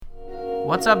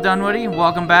What's up, Dunwoody?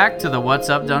 Welcome back to the What's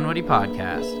Up, Dunwoody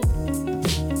podcast.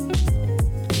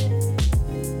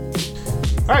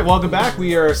 All right, welcome back.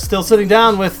 We are still sitting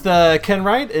down with Ken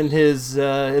Wright in his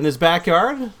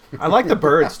backyard. I like the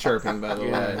birds chirping, by the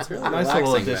way. It's really nice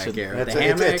little relaxing addition. back here. It's, The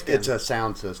hammock it's a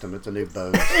sound system. It's a new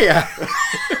Bose. Yeah.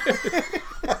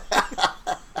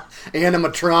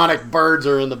 Animatronic birds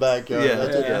are in the backyard.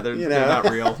 They're not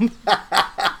real.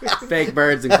 Fake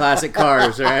birds and classic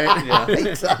cars, right? Yeah.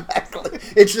 Exactly.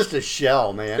 It's just a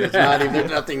shell, man. It's not even,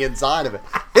 there's nothing inside of it.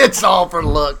 It's all for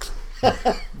looks.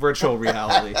 Virtual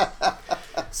reality.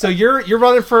 So you're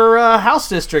running for House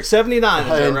District 79, is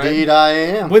that right? Indeed, I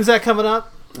am. When's that coming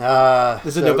up?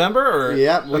 Is it So- November or?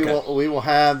 Yeah, Okay. we will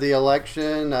have the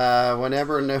election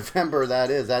whenever in November that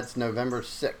is. That's November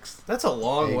 6th. That's a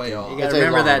long way off. You got It's to a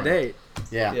remember long that one. date.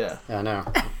 Yeah, Yeah. I know.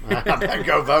 I better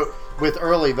go vote with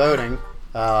early voting.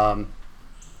 That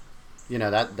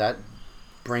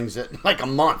brings it like a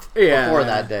month before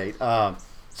that date.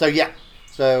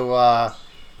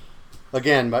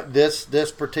 Again, but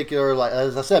this particular, like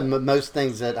as I said, most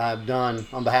things that I've done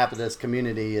on behalf of this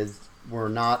community were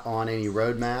not on any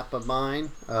roadmap of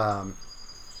mine,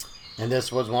 and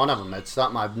this was one of them. It's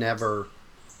something I've never,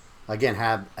 again,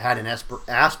 had an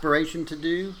aspiration to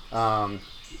do.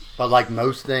 But like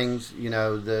most things, when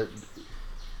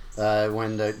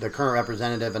the current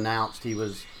representative announced he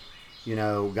was,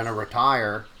 going to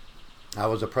retire, I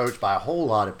was approached by a whole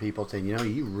lot of people saying,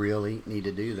 you really need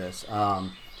to do this.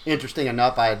 Interesting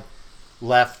enough, I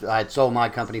had sold my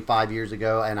company 5 years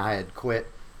ago, and I had quit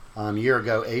a year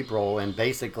ago, April, and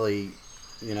basically,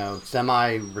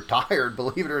 semi-retired,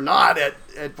 believe it or not, at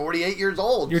 48 years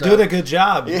old. You're doing a good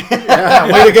job.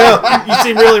 Yeah, way to go. You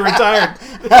seem really retired.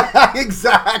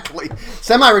 Exactly.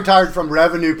 Semi-retired from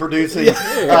revenue producing.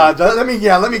 Let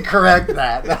me correct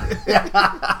that.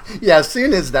 Yeah, as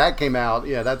soon as that came out,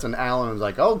 that's when Alan was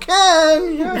like, "Oh,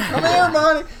 Ken, come here,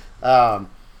 buddy."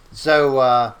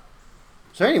 So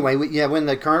anyway, when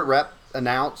the current rep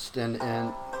announced, and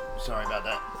sorry about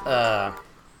that.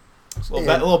 A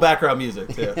little background music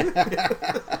too.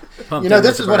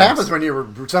 This is what happens when you're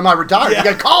semi-retired. You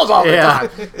get calls all the time.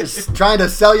 It's trying to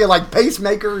sell you like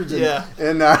pacemakers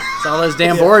and It's all those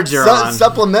damn boards you're on.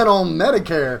 supplemental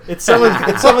Medicare. It's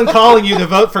someone calling you to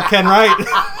vote for Ken Wright.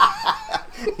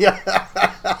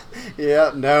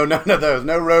 Yeah, no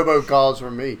robocalls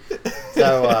from me.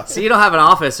 So, So you don't have an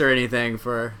office or anything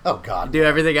for... oh God, Do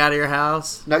everything out of your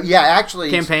house? no, yeah,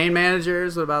 actually, Campaign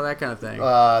managers? What about that kind of thing?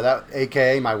 that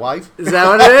AKA my wife. Is that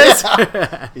what it is?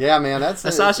 Yeah, man, that's.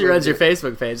 I saw she runs your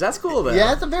Facebook page. That's cool, though.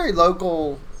 Yeah, it's a very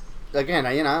local. Again,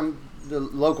 I'm the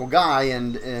local guy,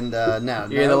 and no,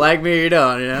 You either like me or you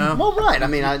don't, Well, right. I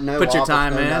mean, I know. Put your office,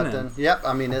 time no in nothing. and- Yep.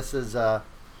 I mean, this is out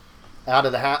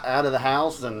of the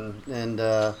house, and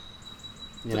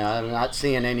I'm not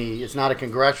seeing any. It's not a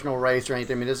congressional race or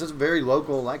anything. I mean, this is very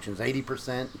local elections.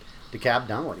 80% DeKalb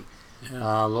Dunwoody.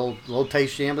 Yeah. Little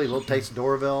taste Chambly, little taste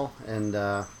Doraville, and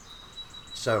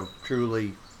so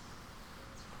truly.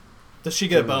 Does she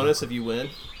get a bonus if you win?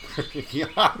 Yeah,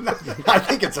 I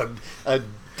think it's a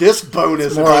disc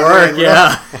bonus. More work,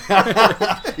 yeah.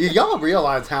 Y'all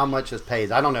realize how much this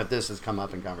pays? I don't know if this has come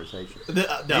up in conversation.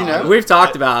 No. We've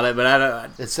talked about it, but I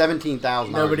don't... It's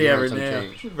 $17,000. Nobody ever knew.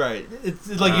 change. Right.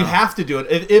 It's like you have to do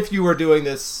it. If you were doing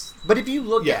this... But if you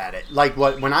look at it, like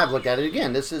when I've looked at it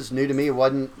again, this is new to me. It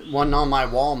wasn't on my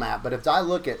wall map. But if I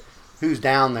look at who's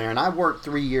down there, and I worked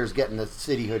 3 years getting the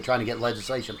cityhood, trying to get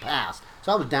legislation passed,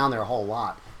 so I was down there a whole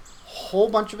lot. Whole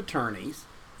bunch of attorneys,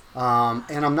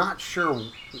 and I'm not sure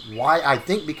why. I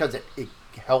think because it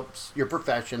helps your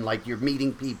profession, like you're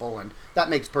meeting people, and that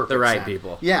makes perfect The right sense.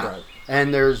 people. Yeah, Right.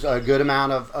 and there's a good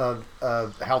amount of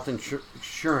health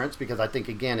insurance because I think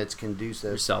again it's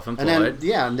conducive. You're self-employed. And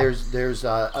then and there's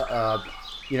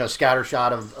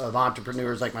scattershot of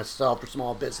entrepreneurs like myself or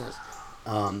small business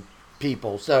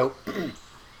people. So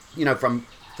from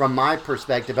my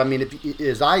perspective, I mean,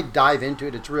 as I dive into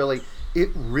it, it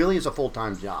really is a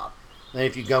full-time job. And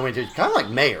if you go into it, kind of like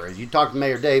mayor, as you talk to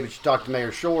Mayor Davis, you talk to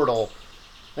Mayor Shortle,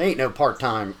 there ain't no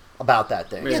part-time about that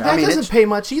thing. Yeah, that doesn't pay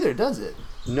much either, does it?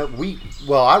 No,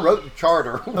 I wrote the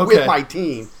charter with my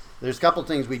team. There's a couple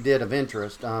things we did of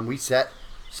interest. We set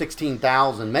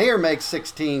 16,000. Mayor makes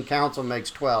 16, council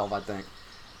makes 12, I think.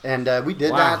 And we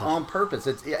did that on purpose.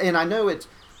 And I know it's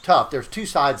tough. There's two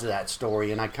sides of that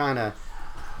story, and I kind of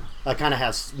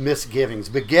have misgivings.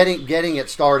 But getting it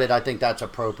started, I think that's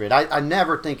appropriate. I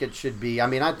never think it should be. I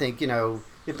mean, I think,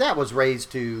 if that was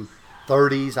raised to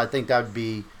 30s, I think that would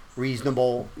be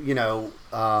reasonable.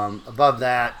 Above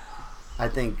that, I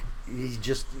think he's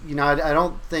just, I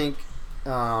don't think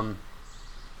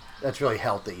that's really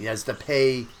healthy. As to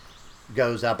pay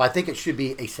goes up, I think it should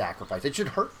be a sacrifice. It should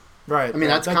hurt. Right. I mean,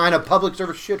 that's kind of public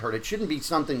service should hurt. It shouldn't be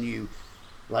something you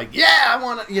like, yeah, I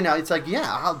want to, it's like,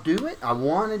 yeah, I'll do it. I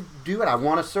want to do it. I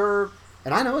want to serve.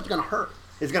 And I know it's going to hurt.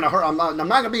 It's going to hurt. I'm not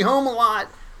going to be home a lot.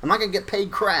 I'm not going to get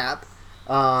paid crap.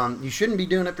 You shouldn't be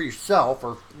doing it for yourself,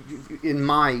 or in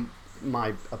my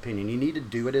opinion, you need to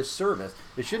do it as service.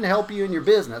 It shouldn't help you in your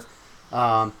business.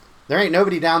 There ain't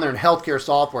nobody down there in healthcare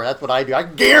software. That's what I do. I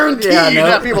guarantee you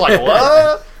that people are like,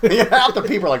 what? Half the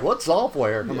people are like, what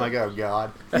software? I'm like, oh,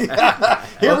 God.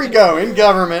 Here we go, in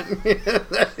government.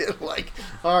 Like,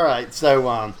 all right.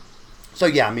 So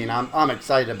yeah, I mean, I'm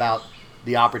excited about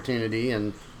the opportunity,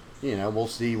 and, we'll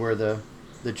see where the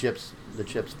chips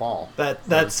fall. That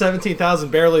 $17,000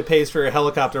 barely pays for a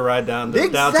helicopter ride down to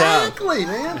downtown. Exactly,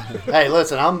 man. Hey,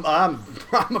 listen,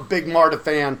 I'm a big MARTA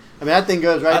fan. I mean, that thing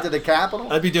goes right to the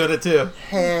Capitol. I'd be doing it too.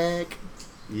 Heck,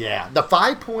 yeah. The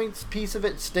 5 points piece of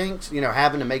it stinks.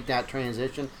 Having to make that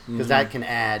transition, because that can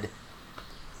add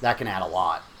a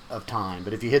lot of time.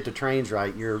 But if you hit the trains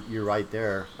right, you're right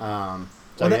there.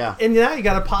 Yeah. And now you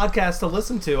got a podcast to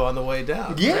listen to on the way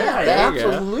down. Yeah,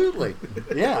 absolutely.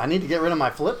 Yeah, I need to get rid of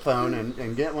my flip phone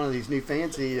and get one of these new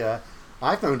fancy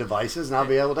iPhone devices, and I'll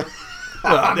be able to...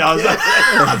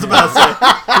 I was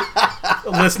about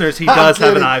to say, listeners, he does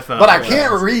have an iPhone. But I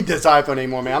can't read this iPhone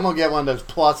anymore, man. I'm going to get one of those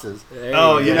pluses.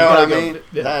 You know what I mean?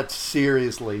 Yeah. That's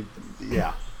seriously...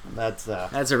 Yeah. That's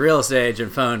a real estate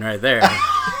agent phone right there.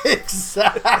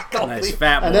 Exactly. Nice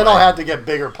fat boy. And then I'll have to get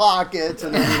bigger pockets,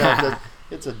 and then,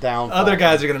 it's a downfall. Other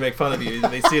guys are going to make fun of you.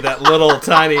 They see that little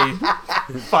tiny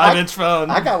 5-inch phone.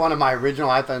 I got one of my original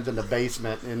iPhones in the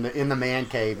basement in the man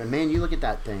cave, and man, you look at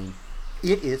that thing.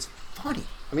 It is funny.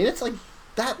 I mean, it's like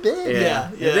that big. Yeah.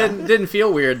 It didn't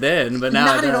feel weird then, but now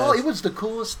not at all. It was the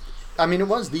coolest. I mean, it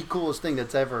was the coolest thing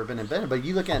that's ever been invented. But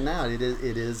you look at it now,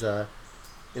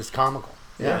 it's comical.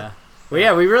 Yeah. Well,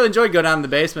 yeah, we really enjoyed going down to the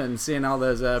basement and seeing all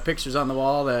those pictures on the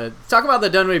wall. Talk about the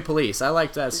Dunwoody Police. I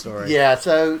liked that story. Yeah,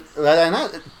 so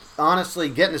honestly,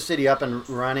 getting the city up and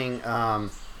running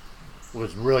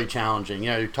was really challenging.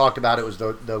 You talked about it was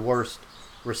the worst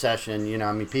recession.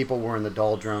 I mean, people were in the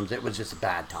doldrums. It was just a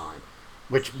bad time,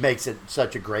 which makes it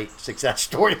such a great success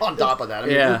story on top of that. I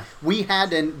mean, we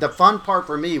had, and the fun part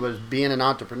for me was being an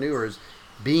entrepreneur is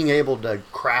being able to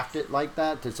craft it like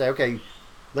that, to say, okay,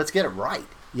 let's get it right.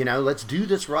 Let's do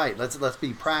this right. Let's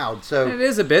be proud. So it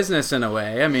is a business in a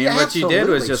way. I mean, what you did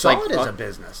was just it as a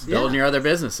business, building your other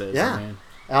businesses. Yeah.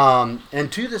 I mean.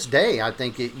 And to this day, I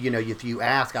think if you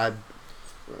ask,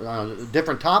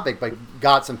 different topic, but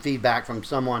got some feedback from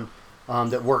someone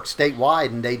that works statewide,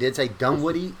 and they did say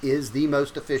Dunwoody is the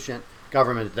most efficient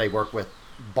government that they work with,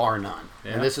 bar none.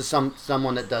 Yeah. And this is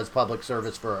someone that does public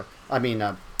service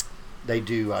they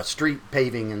do street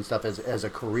paving and stuff as a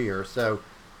career. So.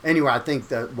 Anyway, I think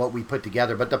that what we put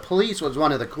together, but the police was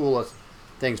one of the coolest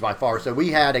things by far. So we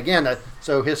had, again,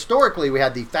 so historically we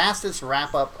had the fastest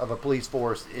wrap-up of a police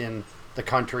force in the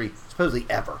country, supposedly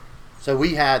ever. So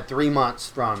we had 3 months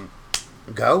from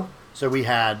go. So we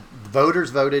had voters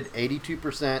voted,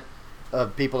 82%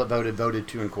 of people that voted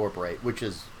to incorporate, which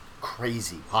is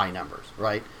crazy high numbers,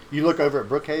 right? You look over at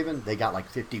Brookhaven, they got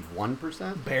like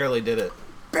 51%. Barely did it.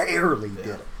 Barely did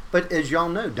it. But as y'all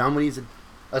know, Dunwoody's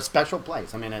a special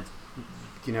place. I mean, it's,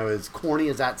 as corny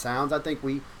as that sounds, I think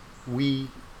we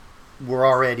were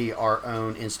already our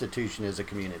own institution as a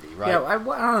community, right? Yeah, I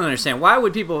don't understand. Why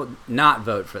would people not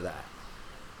vote for that?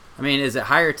 I mean, is it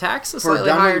higher taxes, slightly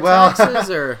higher taxes,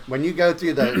 or when you go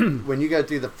through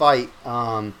the fight,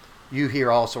 you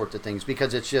hear all sorts of things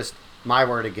because it's just my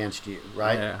word against you,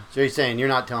 right? Yeah. So he's saying you're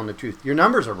not telling the truth. Your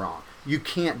numbers are wrong. You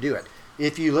can't do it.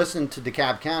 If you listen to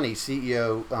DeKalb County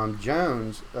CEO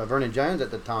Vernon Jones at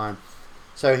the time,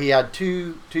 so he had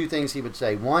two things he would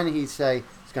say. One, he'd say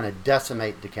it's going to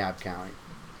decimate DeKalb County.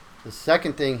 The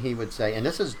second thing he would say, and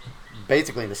this is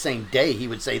basically the same day he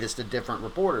would say this to different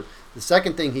reporters. The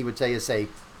second thing he would say is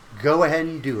go ahead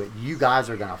and do it. You guys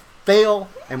are going to fail,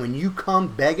 and when you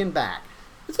come begging back,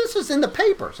 this is in the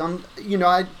paper. So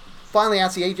I finally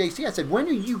asked the AJC, I said, when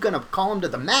are you going to call them to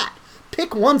the mat?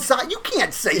 Pick one side. You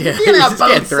can't say you can't have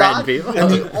both sides. People.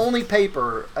 And the only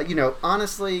paper,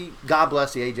 honestly, God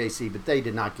bless the AJC, but they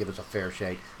did not give us a fair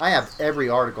shake. I have every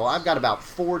article. I've got about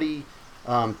 40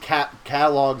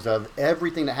 catalogs of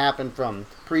everything that happened from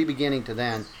pre-beginning to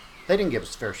then. They didn't give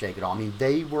us a fair shake at all. I mean,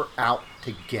 they were out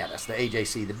to get us. The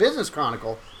AJC, the Business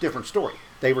Chronicle, different story.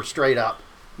 They were straight up,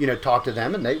 talk to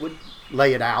them, and they would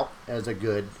lay it out as a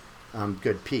good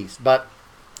piece. But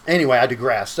anyway, I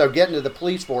digress. So getting to the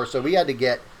police force, so we had to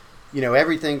get,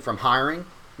 everything from hiring.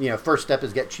 First step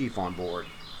is get chief on board,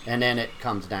 and then it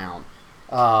comes down.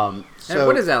 So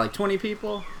what is that, like 20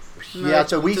 people? Yeah,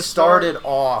 so we started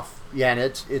off, and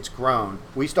it's grown.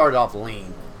 We started off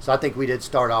lean. So I think we did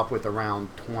start off with around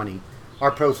 20.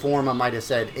 Our pro forma might have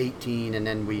said 18, and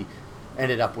then we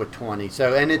ended up with 20.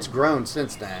 So, and it's grown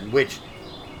since then, which,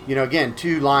 again,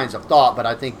 2 lines of thought, but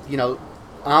I think,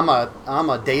 I'm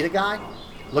a data guy.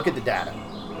 Look at the data.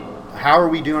 How are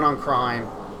we doing on crime?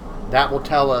 That will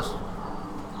tell us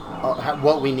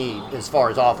what we need as far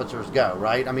as officers go,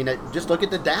 right? I mean, just look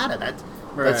at the data.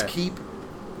 Let's keep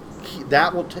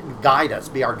that will guide us,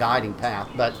 be our guiding path.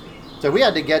 But so we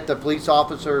had to get the police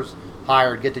officers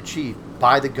hired, get the chief,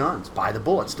 buy the guns, buy the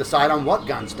bullets, decide on what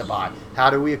guns to buy.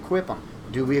 How do we equip them?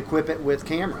 Do we equip it with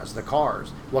cameras, the cars?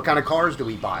 What kind of cars do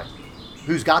we buy?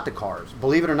 Who's got the cars?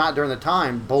 Believe it or not, during the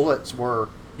time,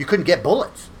 you couldn't get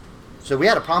bullets. So we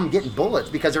had a problem getting bullets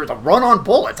because there was a run on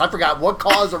bullets. I forgot what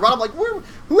caused the run. I'm like,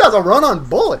 who has a run on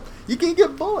bullets? You can't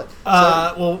get bullets.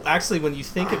 Well, actually, when you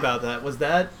think about that, was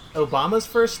that Obama's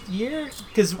first year?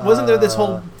 Because wasn't there this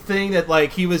whole thing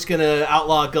that he was going to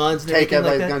outlaw guns and take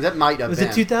everything like that? Guns. That might have been. Was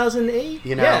it 2008?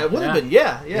 Yeah, it would have been.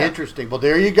 Yeah. Interesting. Well,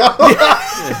 there you go.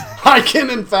 I can,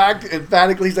 in fact,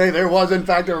 emphatically say there was, in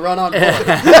fact, a run on bullets.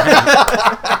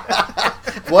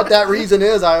 What that reason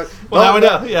is, now we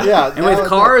know. Yeah. And with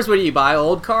cars, what do you buy?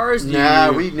 Old cars? You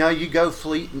go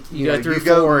fleet. You go through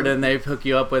Ford, and they hook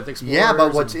you up with Explorers. Yeah,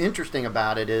 but what's interesting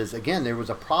about it is, again, there was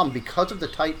a problem because of the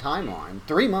tight timeline,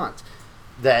 3 months,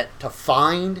 that to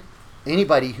find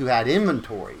anybody who had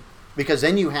inventory, because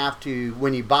then you have to,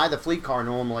 when you buy the fleet car,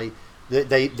 normally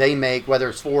they make, whether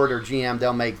it's Ford or GM,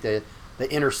 they'll make the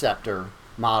Interceptor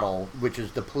model, which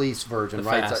is the police version,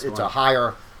 right? It's a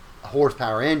higher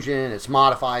horsepower engine. It's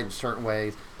modified in certain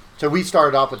ways. So we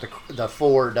started off with the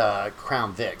Ford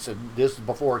Crown Vic. So this is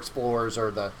before Explorers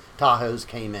or the Tahoes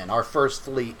came in. Our first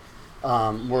fleet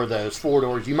were those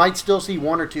 4-doors. You might still see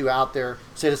 1 or 2 out there.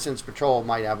 Citizens Patrol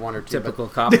might have 1 or 2. Typical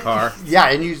cop car. Yeah,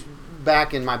 and you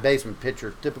back in my basement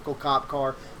picture, typical cop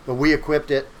car. But we equipped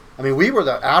it. I mean, we were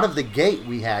out of the gate.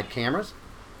 We had cameras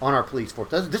on our police force.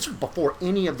 This was before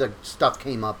any of the stuff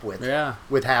came up with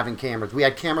having cameras. We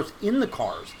had cameras in the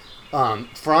cars.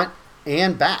 Front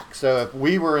and back. So if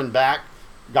we were in back,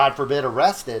 God forbid,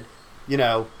 arrested,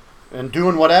 and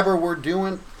doing whatever we're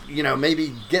doing,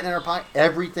 maybe getting in our pocket,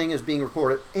 everything is being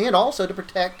recorded, and also to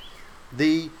protect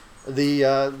the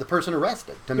person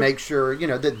arrested, to make sure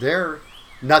that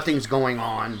nothing's going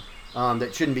on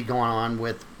that shouldn't be going on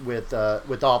with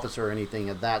officer or anything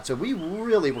of that. So we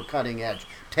really were cutting edge.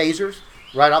 Tasers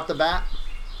right off the bat,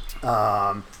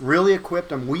 really equipped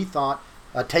them. We thought.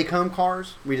 Take-home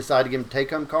cars. We decided to give them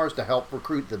take-home cars to help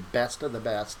recruit the best of the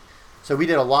best. So we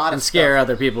did a lot of scare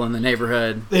other people in the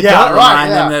neighborhood. It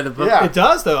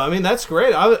does, though. I mean, that's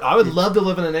great. I would love to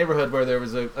live in a neighborhood where there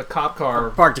was a cop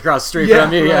car parked across the street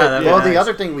from you. Right. Well, the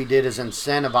other thing we did is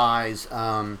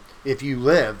incentivize, if you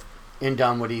live in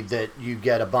Dunwoody, that you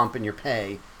get a bump in your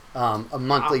pay, a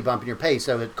monthly bump in your pay.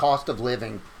 So the cost of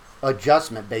living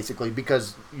adjustment, basically,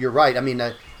 because you're right. I mean,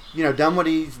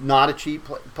 Dunwoody's not a cheap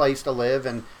place to live,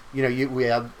 and we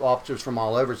have officers from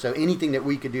all over. So anything that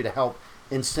we could do to help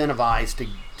incentivize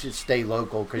to stay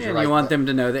local, because you want them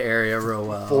to know the area real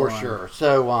well, for sure.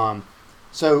 So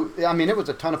I mean, it was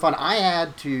a ton of fun. I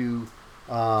had to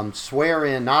swear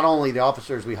in not only the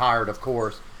officers we hired, of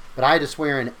course, but I had to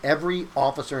swear in every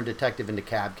officer and detective in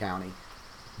DeKalb County,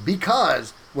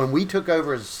 because when we took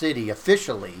over as a city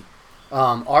officially,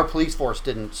 our police force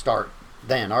didn't start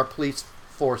then. Our police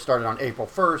force started on April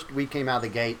 1st. We came out of the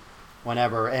gate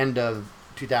end of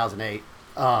 2008,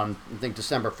 I think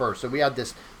December 1st. So we had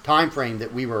this time frame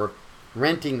that we were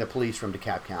renting the police from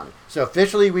DeKalb County. So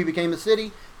officially we became a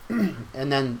city,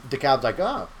 and then DeKalb's like,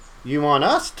 oh, you want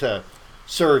us to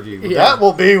serve you? Yeah. That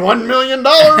will be $1 million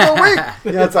a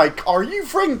week. It's like, are you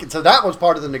freaking? So that was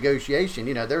part of the negotiation.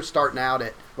 They're starting out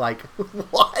at like,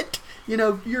 what?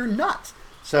 You're nuts.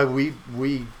 So we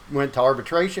went to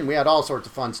arbitration. We had all sorts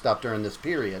of fun stuff during this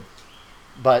period.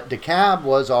 But DeKalb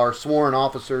was our sworn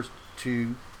officers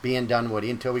to be in Dunwoody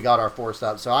until we got our force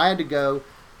up. So I had to go,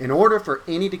 in order for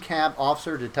any DeKalb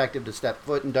officer or detective to step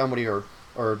foot in Dunwoody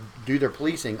or do their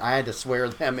policing, I had to swear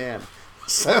them in.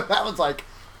 So that was like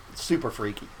super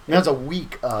freaky. That was a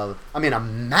week of, a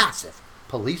massive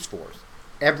police force.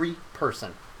 Every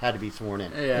person had to be sworn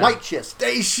in. Yeah. Night shifts,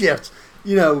 day shifts,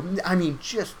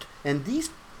 and these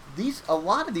a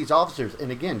lot of these officers,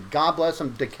 and again, God bless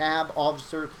them, DeKalb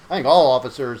officers. I think all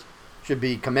officers should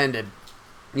be commended,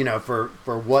 for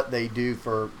what they do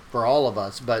for all of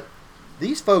us. But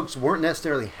these folks weren't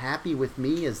necessarily happy with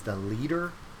me as the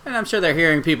leader. And I'm sure they're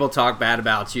hearing people talk bad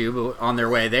about you on their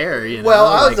way there. Well,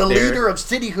 I was the leader of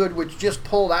cityhood, which just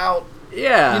pulled out.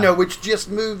 Yeah. Which just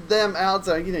moved them out.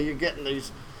 So, you're getting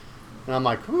these And I'm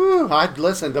like, whoo, I'd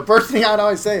listen. The first thing I'd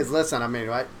always say is, listen, I mean,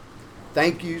 right?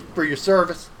 Thank you for your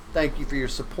service. Thank you for your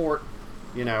support.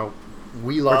 You know,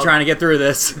 we're trying to get through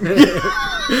this.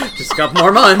 Just a couple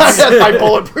more months. I had my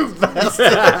bulletproof vest.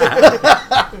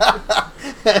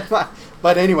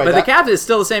 But anyway. But the captain is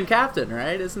still the same captain,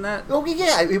 right? Isn't that? Oh,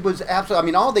 yeah. It was absolutely. I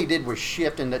mean, all they did was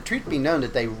shift. And the truth be known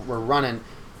that they were running,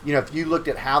 you know, if you looked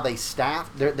at how they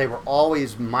staffed, they were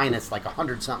always minus like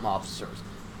 100-something officers.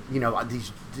 You know,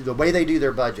 the way they do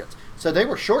their budgets. So they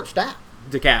were short-staffed.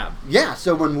 The cab. Yeah,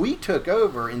 so when we took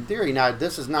over, in theory, now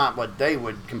this is not what they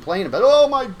would complain about. Oh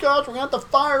my gosh, we're going to have to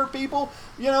fire people.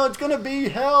 You know, it's going to be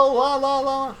hell, la, la,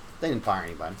 la. They didn't fire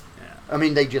anybody. Yeah. I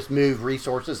mean, they just moved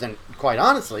resources, and quite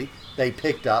honestly, they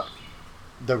picked up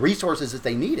the resources that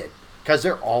they needed because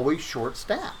they're always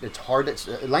short-staffed. It's hard.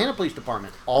 Atlanta Police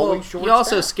Department, always short-staffed. You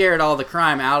also scared all the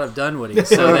crime out of Dunwoody,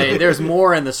 so there's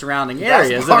more in the surrounding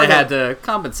areas that they had to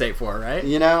compensate for, right?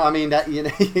 You know, I mean,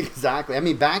 exactly. I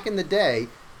mean, back in the day,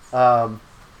 you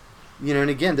know, and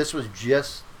again, this was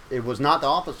just, it was not the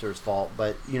officer's fault,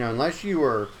 but, you know, unless you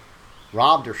were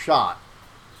robbed or shot,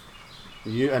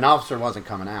 an officer wasn't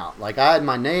coming out. Like, I had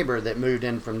my neighbor that moved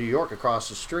in from New York across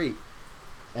the street,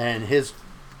 and his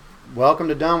welcome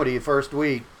to Dunwoody first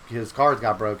week, his cars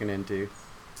got broken into.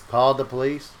 Called the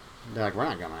police. They're like, we're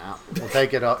not coming out. We'll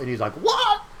take it up. And he's like,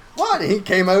 what? What? And he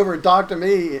came over and talked to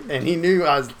me, and he knew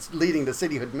I was leading the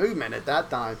cityhood movement at that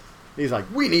time. He's like,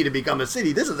 we need to become a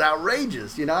city. This is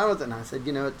outrageous. You know, and I said,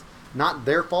 you know, it's not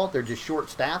their fault. They're just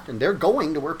short-staffed, and they're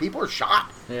going to where people are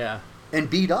shot and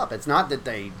beat up. It's not that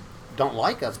they don't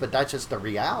like us, but that's just the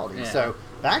reality. Yeah. So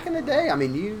back in the day, I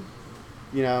mean, you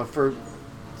know, for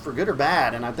good or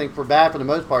bad, and I think for bad for the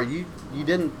most part, you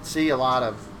didn't see a lot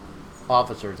of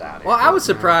officers out here. Well, I was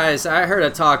surprised. I heard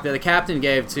a talk that the captain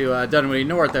gave to Dunwoody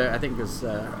North. I think it was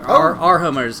our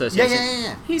homeowners association.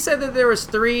 Yeah. He said that there was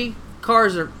 3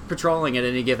 cars are patrolling at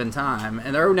any given time,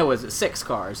 and was it 6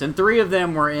 cars, and 3 of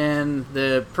them were in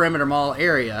the perimeter mall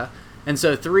area, and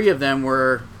so 3 of them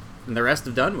were in the rest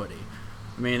of Dunwoody.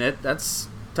 I mean, that's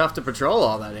tough to patrol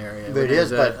all that area. But it is,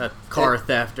 but a car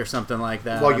theft or something like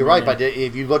that. Well, you're right, but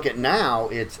if you look at now,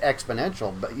 it's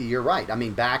exponential. But you're right. I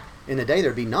mean, back in the day,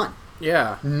 there'd be none.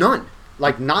 Yeah, none.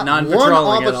 Like not one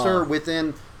officer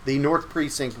within the North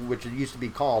Precinct, which it used to be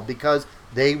called, because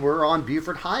they were on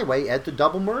Buford Highway at the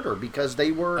double murder because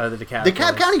they were the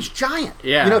DeKalb County's giant.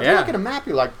 Yeah, you know, if you look at a map,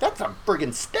 you're like, that's a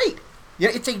friggin' state. Yeah,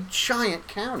 it's a giant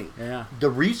county. Yeah, the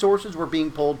resources were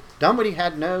being pulled. Dunwoody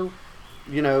had no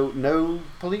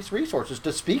police resources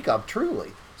to speak of,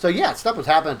 truly. So yeah, stuff was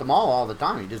happening at the mall all the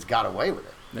time. You just got away with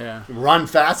it. Yeah, run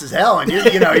fast as hell, and you're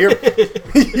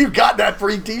you got that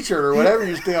free T-shirt or whatever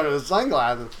you steal under the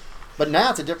sunglasses. But now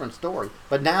it's a different story.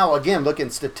 But now again, looking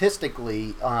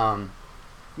statistically,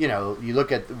 you know, you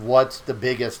look at what's the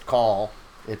biggest call.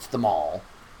 It's the mall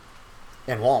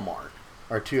and Walmart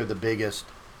are 2 of the biggest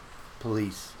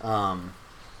police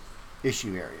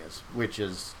issue areas, which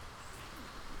is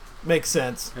makes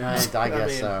sense. I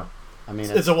guess so. I mean,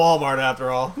 it's a Walmart after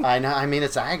all. I know. I mean,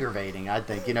 it's aggravating. I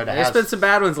think, you know, there's been some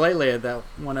bad ones lately. At that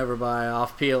one over by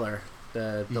Off Peeler,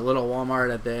 the little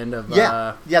Walmart at the end of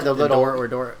the little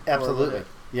door. Absolutely,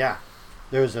 yeah.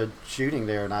 There was a shooting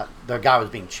there, and the guy was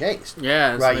being chased.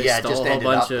 Yeah, right. So yeah, stole just a whole ended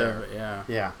bunch up there.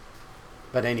 Yeah.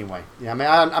 But anyway, yeah. I mean,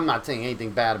 I'm not saying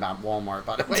anything bad about Walmart,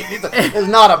 by the way. It's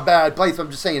not a bad place. I'm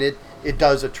just saying it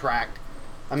does attract.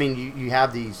 I mean, you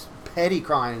have these petty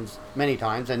crimes many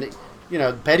times, and you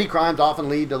know, petty crimes often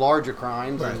lead to larger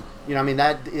crimes, right. And you know, I mean,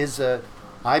 that is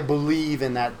I believe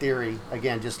in that theory.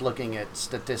 Again, just looking at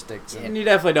statistics, and you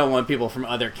definitely don't want people from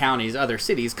other counties, other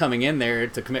cities coming in there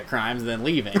to commit crimes and then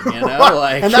leaving. You know,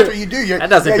 right. And that's what you do. That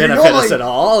doesn't benefit us at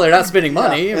all. They're not spending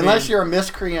money. Yeah. Unless you're a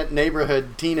miscreant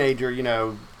neighborhood teenager, you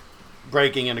know,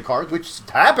 breaking into cars, which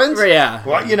happens. Yeah.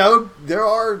 Well, you know, there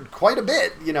are quite a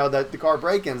bit. You know, the car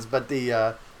break-ins, but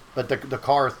the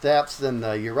car thefts,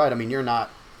 and you're right. I mean,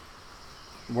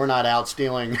 we're not out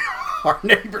stealing our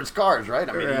neighbors' cars, right?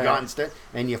 I mean, you go instead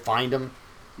and you find them,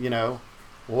 you know,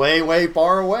 way, way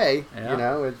far away. Yeah. You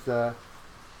know,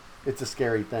 it's a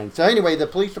scary thing. So anyway, the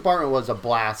police department was a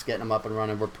blast getting them up and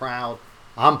running. We're proud.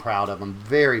 I'm proud of them.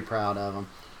 Very proud of them.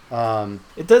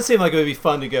 It does seem like it would be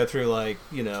fun to go through, like,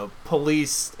 you know,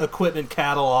 police equipment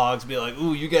catalogs, be like,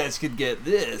 ooh, you guys could get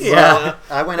this. Yeah.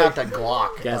 I went out to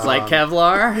Glock. You guys like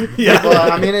Kevlar? Yeah.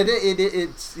 Well, I mean, it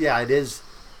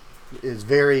is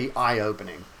very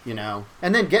eye-opening, you know.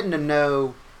 And then getting to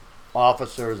know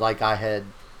officers like I had,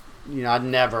 you know, I'd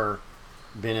never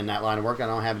been in that line of work. I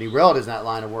don't have any relatives in that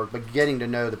line of work, but getting to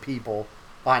know the people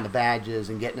behind the badges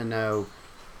and getting to know,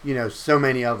 you know, so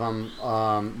many of them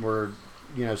were,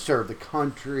 you know, served the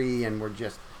country and were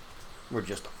just were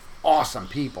just awesome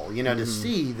people. You know, to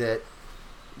see the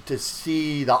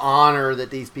honor that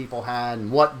these people had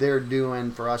and what they're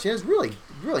doing for us, it's really,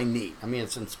 really neat. I mean,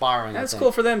 it's inspiring. That's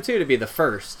cool for them too to be the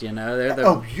first. You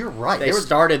know, You're right. They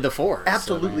started the force.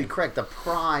 Absolutely correct. The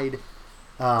pride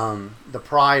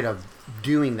of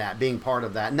doing that, being part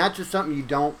of that, and that's just something you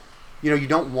don't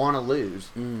want to lose.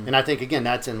 And I think again,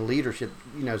 that's in leadership.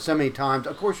 You know, so many times,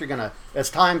 of course, you're gonna, as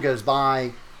time goes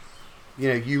by, you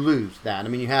know, you lose that. I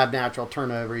mean, you have natural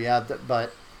turnover,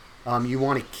 but you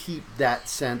want to keep that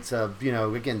sense of, you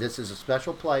know, again, this is a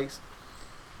special place,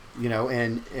 you know,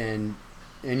 and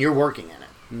you're working in it.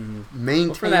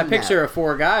 Maintain for that picture of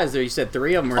 4 guys there, you said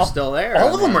 3 of them were still there.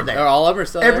 All of them are there. All of them are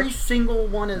still there. Every single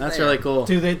one is That's there. really cool.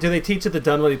 Do they teach at the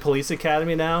Dunwoody Police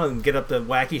Academy now and get up the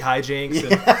wacky hijinks?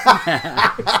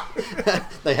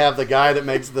 They have the guy that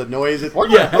makes the noises.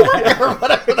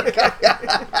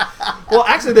 Well,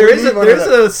 actually, there is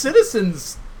a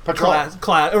citizens Patrol.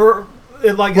 class or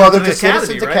like Well, an there's the academy,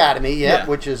 Citizens right? Academy, Yeah.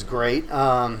 which is great.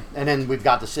 And then we've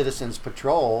got the Citizens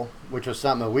Patrol, which was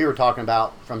something that we were talking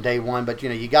about from day one. But, you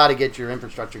know, you got to get your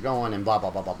infrastructure going and blah, blah,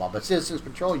 blah, blah, blah. But Citizens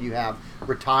Patrol, you have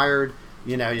retired,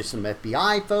 you know, just some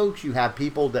FBI folks. You have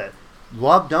people that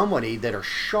love Dunwoody that are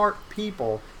sharp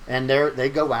people. And they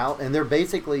go out and they're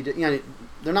basically, you know,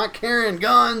 they're not carrying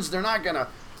guns. They're not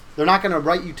gonna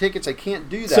write you tickets. They can't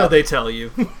do that. So they tell you.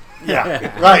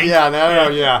 Yeah, right. Yeah,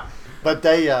 yeah. But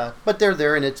they're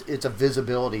there, and it's a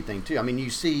visibility thing too. I mean, you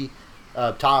see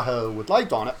Tahoe with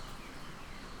lights on it,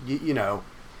 you know,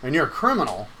 and you're a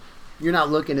criminal. You're not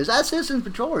looking. Is that Citizens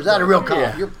Patrol or is that a real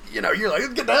cop? Yeah. You're like,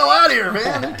 let's get the hell out of here,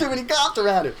 man. There's too many cops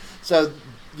around here. So,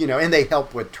 you know, and they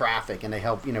help with traffic and they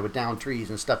help, you know, with down trees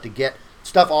and stuff to get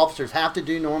stuff officers have to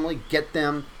do normally, get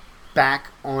them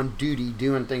back on duty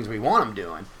doing things we want them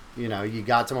doing. You know, you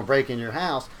got someone breaking your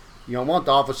house. You don't want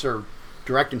the officer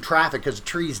directing traffic because the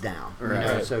tree's down. Right. You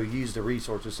know, so use the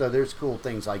resources. So there's cool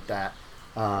things like that.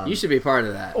 You should be part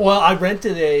of that. Well, I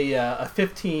rented a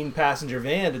 15-passenger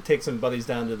van to take some buddies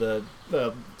down to the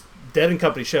Dead and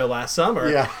Company show last summer.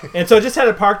 Yeah. And so I just had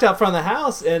it parked out front of the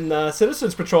house, and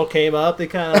Citizens Patrol came up. They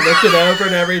kind of looked it over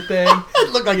and everything.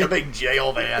 It looked like a big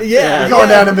jail van. Yeah. Going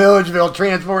down to Milledgeville,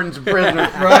 transporting some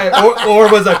prisoners. Right. Or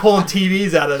was I pulling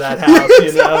TVs out of that house?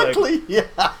 You know? Exactly. Yeah.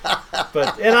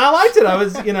 And I liked it. I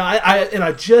was, you know,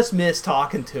 I just missed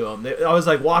talking to them. I was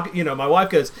like walking, you know, my wife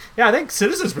goes, yeah, I think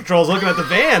Citizens Patrol's looking at the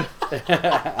van.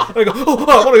 I go, oh,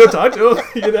 I want to go talk to him,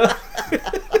 you know.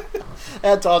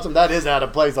 That's awesome. That is out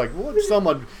of place. Like, what if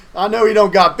someone, I know he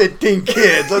don't got 15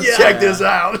 kids. Let's check this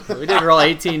out. We did roll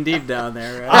 18 deep down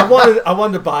there, right? I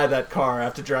wanted to buy that car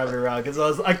after driving around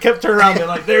because I kept turning around and being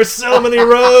like, there's so many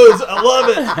roads. I love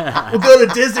it. We'll go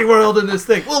to Disney World in this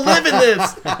thing. We'll live in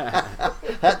this.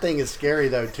 That thing is scary,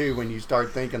 though, too, when you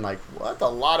start thinking, like, what a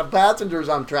lot of passengers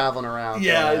I'm traveling around.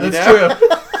 Yeah, You that's know? true.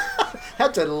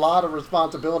 That's a lot of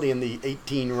responsibility in the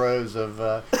 18 rows of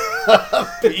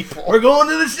people. We're going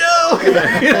to the show.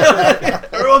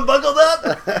 Everyone buckled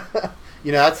up.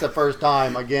 You know, that's the first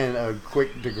time, again, a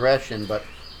quick digression, but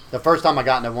the first time I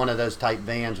got into one of those type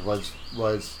vans was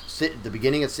the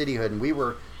beginning of cityhood, and we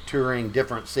were touring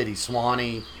different cities,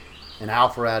 Swanee and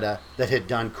Alpharetta, that had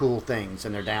done cool things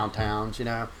in their downtowns, you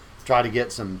know, try to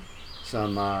get some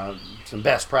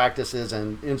best practices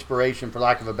and inspiration, for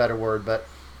lack of a better word. But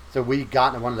so we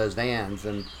got into one of those vans,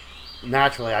 and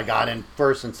naturally I got in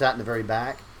first and sat in the very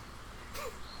back,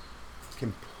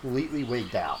 completely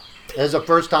wigged out. It was the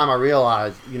first time I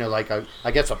realized, you know, like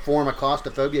I guess a form of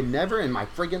claustrophobia, never in my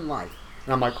friggin' life.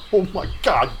 And I'm like, oh my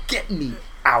God, get me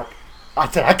out. I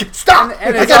said, I can stop.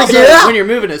 And I it's gotta also, get out. when you're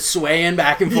moving, it's swaying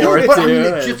back and You know, forth, but, too. I mean,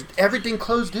 it and- just everything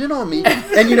closed in on me,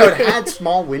 and you know it had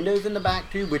small windows in the back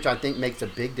too, which I think makes a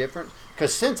big difference.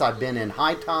 Because since I've been in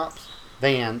high tops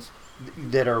vans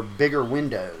that are bigger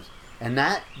windows, and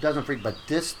that doesn't freak, but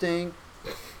this thing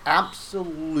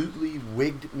absolutely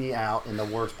wigged me out in the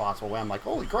worst possible way. I'm like,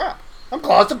 holy crap, I'm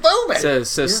claustrophobic.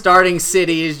 So starting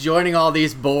cities, joining all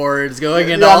these boards, going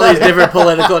into Yeah, all these different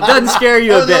political. It doesn't scare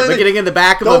you a bit, but getting in the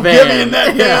back of a Don't van. get me in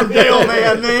that damn jail,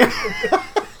 man.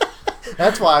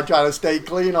 That's why I try to stay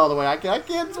clean all the way. I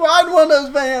can't ride one of those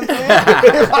vans, man.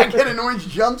 If I get an orange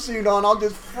jumpsuit on, I'll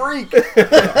just freak.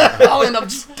 I'll end up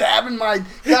stabbing my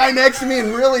guy next to me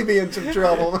and really be in some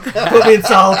trouble. Put me in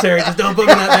solitary. Just don't put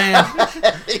me in that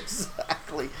van.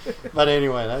 Exactly. But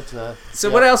anyway, that's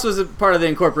So what else was a part of the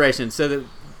incorporation? So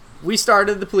we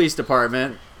started the police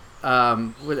department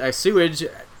with a sewage.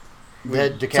 We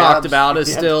talked about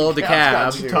is still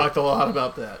DeKalb. We talked a lot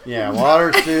about that. Yeah,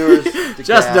 water, sewers.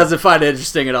 Justin doesn't find it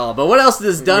interesting at all. But what else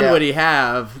does Dunwoody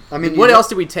have? I mean, what you else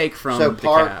do we take from So DeKalb?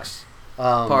 parks,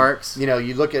 Parks. You know,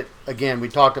 you look at, again, we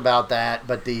talked about that,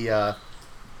 but that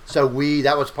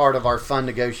was part of our fund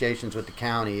negotiations with the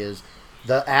county is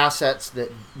the assets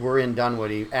that were in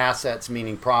Dunwoody, assets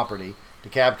meaning property,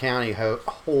 DeKalb County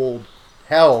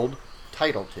held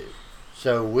title to.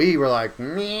 So we were like,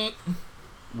 meh,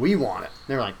 we want it.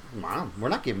 They're like, Mom, we're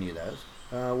not giving you those.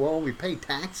 Well, we pay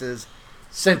taxes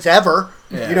since ever.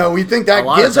 Yeah. You know, we think that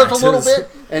A gives lot of us a little taxes.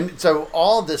 bit. And so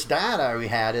all this data we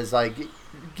had is like,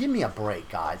 give me a break,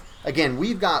 guys. Again,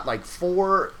 we've got like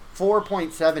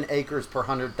 4.7 acres per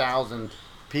 100,000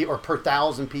 or per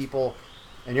 1,000 people,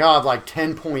 and y'all have like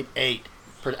 10.8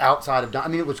 per outside of. I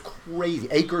mean, it was crazy.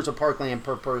 Acres of parkland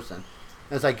per person.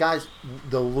 And it's like, guys,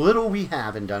 the little we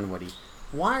have in Dunwoody,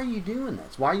 why are you doing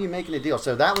this? Why are you making a deal?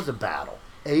 So that was a battle,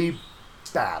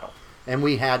 and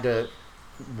we had to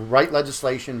write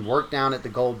legislation, work down at the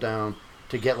Gold Dome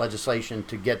to get legislation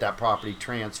to get that property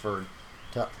transferred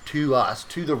to us,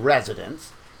 to the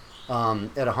residents,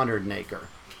 at 100 an acre.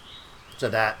 So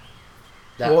that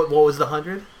What was the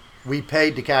 100? we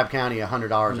paid DeKalb County $100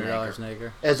 $100 an an acre,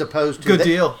 acre. as opposed to Good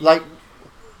deal. Like,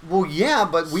 well, yeah,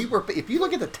 but we were. If you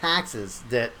look at the taxes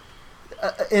that,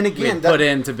 and We again, had put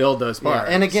in to build those yeah, parks.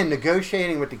 and again,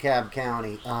 negotiating with DeKalb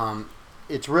County,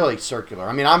 it's really circular.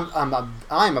 I mean,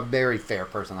 I'm a very fair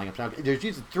person. Like, there's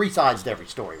usually three sides to every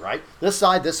story, right? This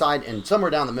side, and somewhere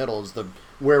down the middle is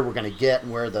where we're going to get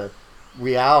and where the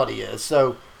reality is.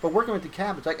 So, but working with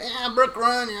DeKalb, it's like, Brook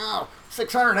Run,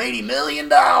 $680 million.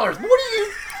 What are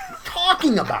you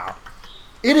talking about?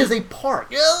 It is a park.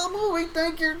 Yeah, well, we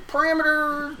think your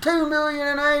perimeter $2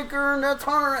 million an acre, and that's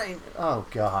 180. Oh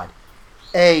God.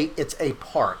 It's a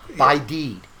park by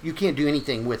deed. You can't do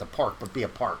anything with a park but be a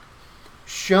park.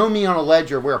 Show me on a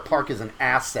ledger where a park is an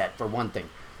asset, for one thing.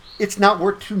 It's not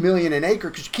worth $2 million an acre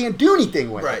because you can't do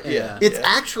anything with Right, it. yeah. It's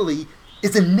actually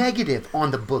a negative on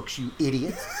the books, you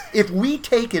idiots. If we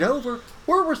take it over,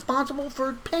 we're responsible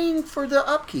for paying for the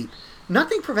upkeep.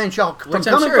 Nothing prevents y'all from Which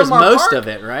I'm coming sure is from our most park. of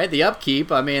it, right? The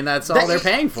upkeep, I mean, that's all they're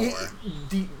paying for.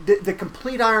 The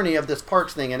complete irony of this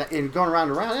parks thing and going around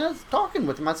and around, and I was talking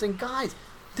with them, I was saying, guys,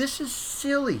 this is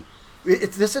silly.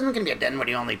 This isn't going to be a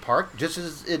Dunwoody only park, just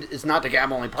as it's not the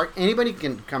DeKalb only park. Anybody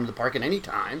can come to the park at any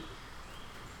time.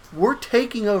 We're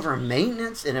taking over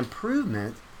maintenance and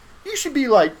improvements. You should be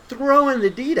like throwing the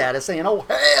deed at us saying, oh,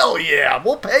 hell yeah,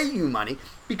 we'll pay you money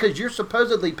because you're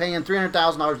supposedly paying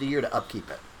 $300,000 a year to upkeep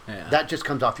it. Yeah. That just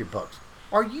comes off your books.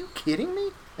 Are you kidding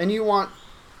me? And you want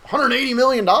 $180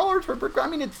 million for brick? I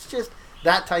mean, it's just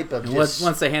that type of And just...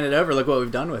 once they hand it over, look what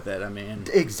we've done with it. I mean,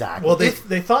 Exactly. Well, they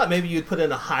thought maybe you'd put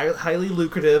in a highly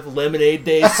lucrative Lemonade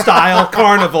Day style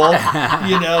carnival.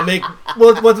 You know,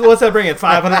 what's that bring in?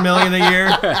 $500 million a year.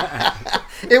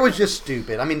 It was just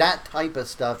stupid. I mean, that type of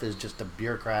stuff is just a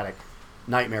bureaucratic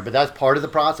nightmare. But that's part of the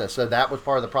process. So that was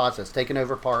part of the process. Taking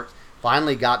over parks.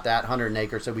 Finally got that 100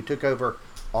 acres. So we took over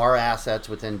our assets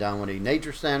within Dunwoody.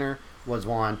 Nature Center was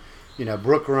one. You know,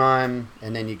 Brook Run,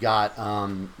 and then you got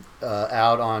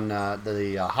out on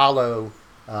the Hollow.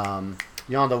 You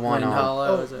know, the one Wind on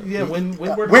Hollow, is it? Yeah,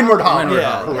 Windward Windward Hollow. Hollow.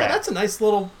 Yeah, Correct. that's a nice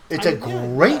little. It's a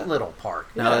great little park.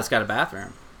 No, that's got a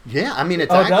bathroom. Yeah, I mean,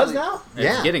 it's Oh, it actually, does now? It's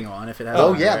Yeah. getting one if it has.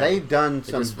 Oh one yeah, already. they've done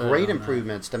some just voted great on that.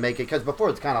 improvements to make it, because before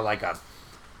it's kind of like a,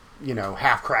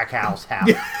 half crack house, half,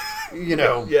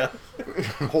 Yeah.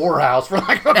 whorehouse, for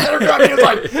lack of a better term. It's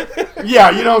like, yeah,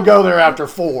 you don't go there after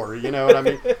 4, you know what I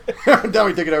mean? Then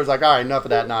we took it over, it was like, all right, enough of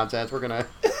that nonsense. We're going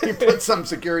to put some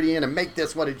security in and make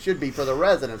this what it should be for the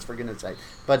residents, for goodness sake.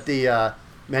 But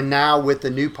and now with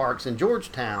the new parks in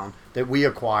Georgetown that we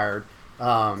acquired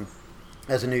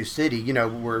as a new city,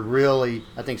 we're really,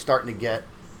 I think, starting to get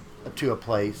to a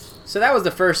place. So that was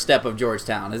the first step of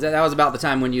Georgetown. That was about the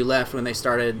time when you left, when they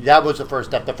started. That was the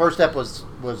first step. The first step was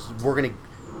we're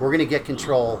gonna get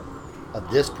control of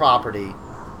this property,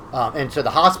 and so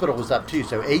the hospital was up too.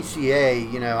 So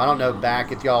HCA, I don't know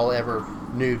back if y'all ever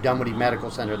knew Dunwoody Medical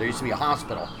Center. There used to be a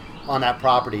hospital on that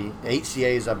property.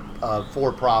 HCA is a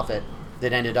for-profit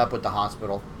that ended up with the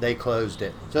hospital. They closed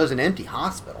it, so it was an empty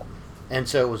hospital, and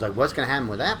so it was like, what's gonna happen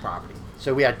with that property?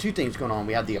 So we had two things going on.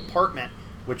 We had the apartment,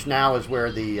 which now is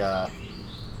where the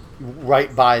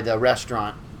right by the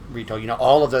restaurant retail,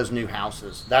 all of those new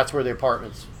houses, that's where the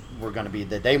apartments were going to be.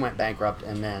 That they went bankrupt,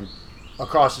 and then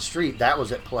across the street, that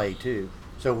was at play too.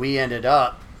 So we ended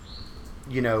up,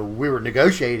 we were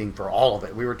negotiating for all of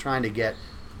it. We were trying to get,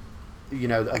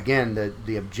 again,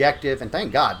 the objective, and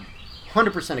thank God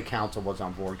 100% of council was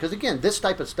on board, because again, this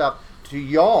type of stuff to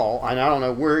y'all, and I don't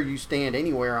know where you stand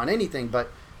anywhere on anything,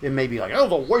 but it may be like, oh,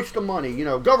 it's a waste of money.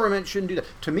 Government shouldn't do that.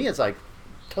 To me, it's like,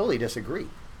 totally disagree.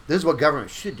 This is what government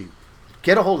should do.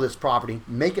 Get a hold of this property,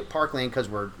 make it parkland because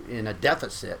we're in a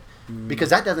deficit. because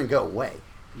that doesn't go away.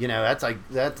 You know, that's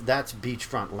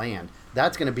beachfront land.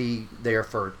 That's going to be there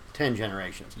for 10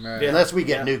 generations. Right. Yeah. Unless we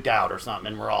get nuked out or something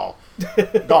and we're all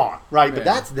gone, right? But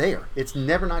that's there. It's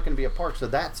never not going to be a park, so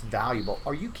that's valuable.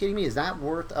 Are you kidding me? Is that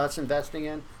worth us investing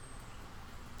in?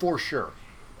 For sure.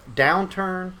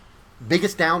 Downturn,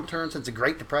 biggest downturn since the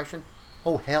Great Depression?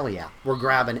 Oh, hell yeah. We're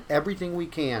grabbing everything we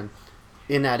can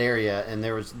in that area, and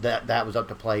there was that was up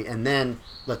to play, and then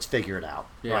let's figure it out,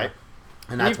 right?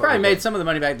 And you've probably made some of the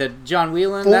money back. That John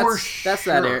Whelan, that's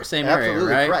that same absolutely area,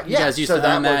 right? Correct. You guys used to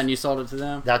own that, and you sold it to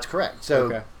them? That's correct.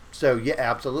 So yeah,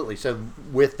 absolutely. So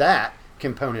with that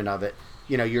component of it,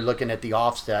 you know, you're looking at the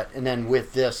offset, and then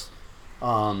with this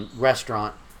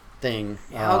restaurant thing.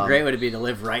 How great would it be to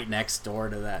live right next door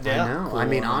to that? Yeah. I know. Cool, I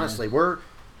mean, honestly, we're,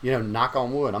 you know, knock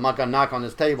on wood. I'm not going to knock on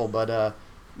this table, but,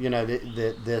 you know,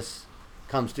 this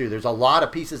comes through. There's a lot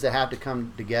of pieces that have to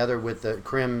come together with the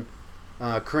Crim.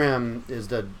 Crim is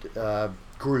the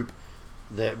group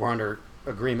that we're under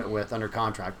agreement with, under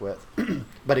contract with.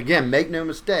 But again, make no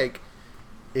mistake,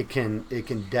 it can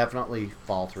definitely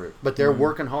fall through. But they're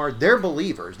working hard. They're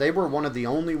believers. They were one of the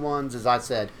only ones, as I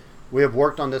said, we have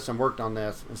worked on this and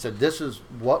said, this is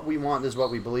what we want, this is what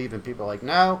we believe. And people are like,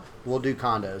 no, we'll do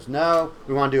condos. No,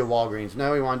 we want to do a Walgreens.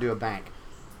 No, we want to do a bank.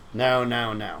 No.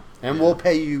 And we'll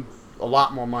pay you a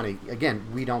lot more money. Again,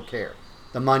 we don't care.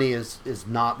 The money is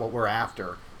not what we're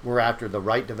after. We're after the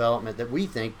right development that we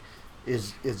think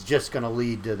is just going to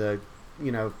lead to the,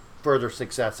 you know, further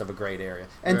success of a great area.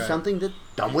 And something that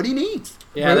Dunwoody needs.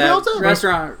 Yeah, that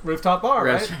restaurant. Rooftop bar,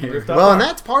 right? Rooftop well, bar. And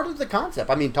that's part of the concept.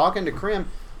 I mean, talking to Crim,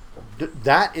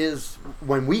 that is,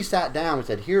 when we sat down and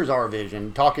said, here's our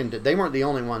vision, they weren't the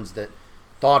only ones that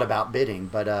thought about bidding,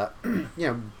 but, you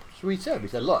know, so we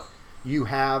said, look, you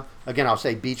have, again, I'll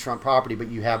say beachfront property, but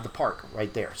you have the park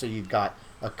right there. So you've got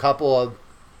a couple of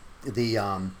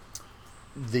the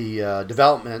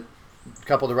development, a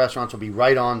couple of the restaurants will be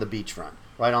right on the beachfront,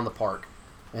 right on the park,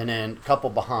 and then a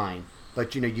couple behind.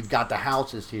 But, you know, you've got the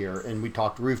houses here, and we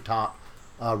talked rooftop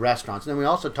restaurants. And then we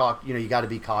also talked, you know, you got to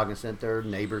be cognizant there are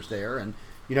neighbors there. And,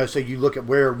 you know, so you look at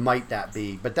where might that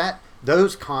be. But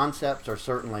those concepts are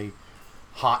certainly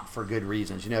hot for good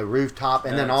reasons. You know, rooftop,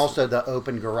 and then also the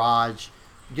open garage.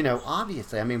 You know,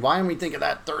 obviously, I mean, why didn't we think of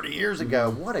that 30 years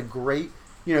ago? What a great,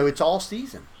 you know, it's all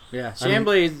season. Yeah,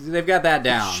 Chamblee, they've got that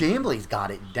down. Chamblee's got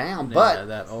it down, but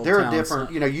they're different.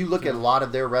 Stuff. You know, you look at a lot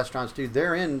of their restaurants too.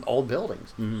 They're in old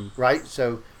buildings, right?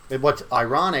 So what's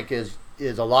ironic is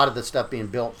a lot of the stuff being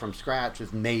built from scratch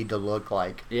is made to look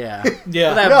like Well,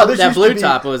 that Blue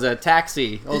Top was a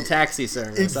old taxi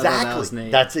service. Exactly,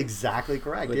 that's exactly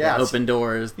correct. With the open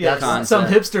doors. Yeah, some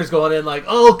hipsters going in like,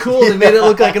 oh, cool, they made it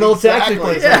look like an old taxi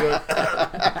place. Yeah.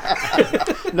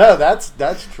 No,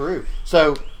 that's true.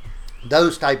 So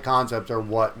those type concepts are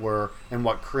what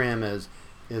Crim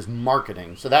is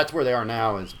marketing. So that's where they are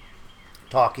now, is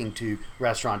talking to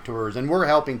restaurateurs, and we're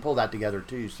helping pull that together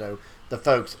too. So the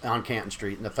folks on Canton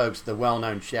Street and the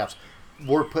well-known chefs,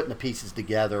 we're putting the pieces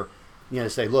together, you know,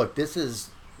 say, look, this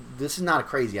is not a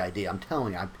crazy idea. I'm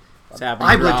telling you,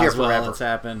 I've lived here forever. It's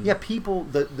happened. Yeah, people,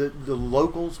 the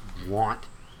locals want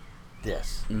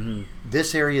this. Mm-hmm.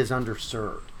 This area is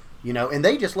underserved. You know, and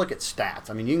they just look at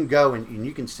stats. I mean, you can go and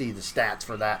you can see the stats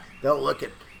for that. They'll look at,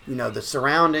 you know, the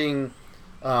surrounding,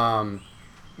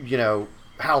 you know,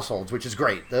 households, which is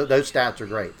great. Those stats are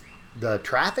great. The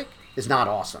traffic is not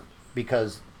awesome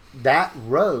because that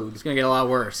road... It's going to get a lot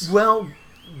worse. Well,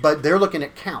 but they're looking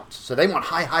at counts. So they want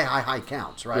high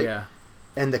counts, right? Yeah.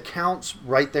 And the counts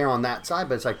right there on that side,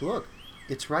 but it's like, look,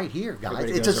 it's right here, guys.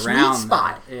 Everybody It's a goes sweet around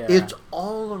spot. that. Yeah. It's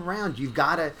all around. You've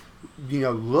got to, you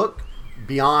know, look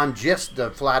beyond just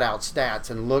the flat out stats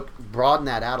and broaden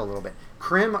that out a little bit.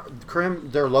 Crim,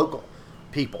 they're local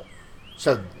people.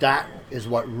 So that is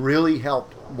what really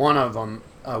helped. One of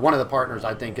the partners,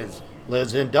 I think,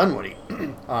 lives in Dunwoody.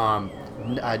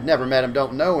 I'd never met him,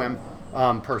 don't know him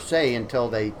per se until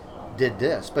they did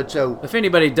this. But so if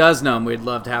anybody does know him, we'd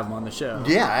love to have him on the show.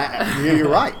 Yeah, you're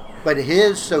right. But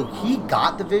so he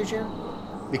got the vision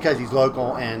because he's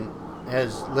local and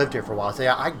has lived here for a while. So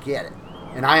I get it.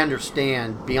 And I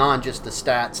understand beyond just the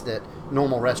stats that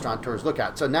normal restaurateurs look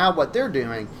at. So now what they're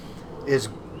doing is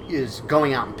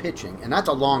going out and pitching. And that's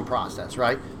a long process,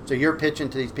 right? So you're pitching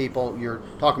to these people. You're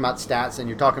talking about stats, and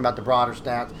you're talking about the broader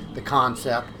stats, the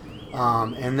concept.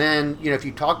 And then, you know, if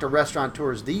you talk to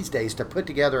restaurateurs these days to put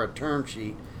together a term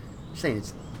sheet, I'm saying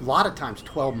it's a lot of times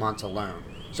 12 months alone.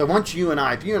 So once if you and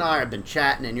I have been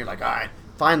chatting and you're like, all right,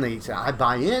 finally, you say, I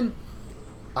buy in.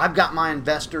 I've got my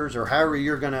investors, or however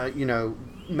you're going to, you know,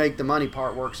 make the money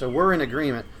part work. So we're in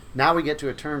agreement. Now we get to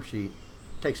a term sheet.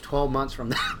 It takes 12 months from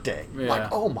that day. Yeah.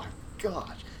 Like, oh my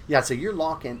gosh. Yeah, so you're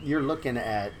looking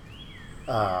at,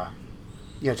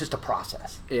 just a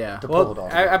process. Yeah. To pull it Well,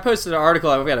 off. I posted an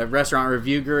article. We've got a restaurant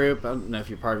review group. I don't know if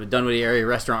you're part of it. Dunwoody Area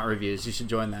Restaurant Reviews. You should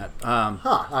join that.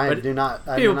 I do not.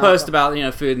 People post about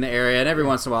food in the area, and every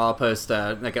once in a while I'll post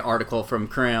like an article from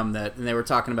Crim and they were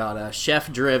talking about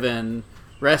chef-driven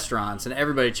restaurants, and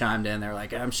everybody chimed in. They're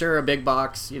like, I'm sure a big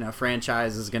box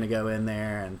franchise is going to go in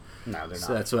there, and No, they're so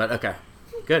not. that's what. Okay,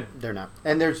 good. They're not.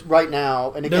 And there's right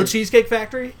now, and again, No Cheesecake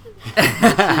Factory?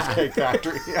 Cheesecake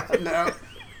Factory. Yeah, no.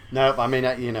 Nope. I mean,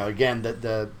 again,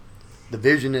 the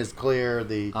vision is clear.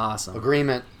 The Awesome.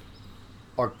 agreement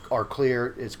are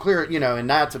clear. It's clear, and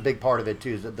that's a big part of it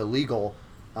too. Is the legal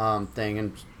thing.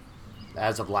 And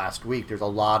as of last week, there's a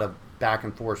lot of back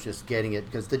and forth just getting it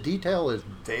because the detail is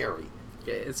very,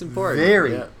 It's important.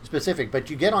 very Yeah. specific. But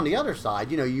you get on the other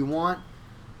side, you want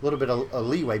a little bit of a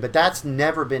leeway. But that's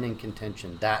never been in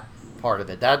contention. That part of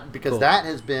it. Because Cool. that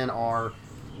has been our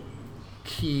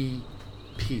key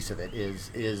piece of it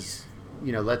is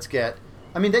let's get.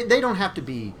 I mean, they don't have to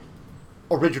be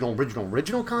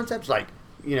original concepts like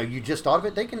you just thought of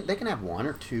it. They can have one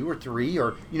or two or three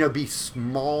or be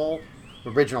small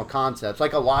original concepts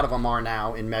like a lot of them are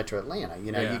now in Metro Atlanta.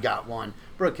 Yeah. You got one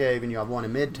Brookhaven, you have one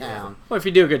in Midtown. Yeah. Well, if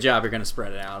you do a good job, you're going to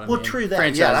spread it out. I mean, True that.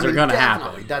 Franchises are going to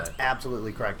definitely. happen. That's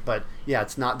absolutely correct. But yeah,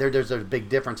 it's not there. There's a big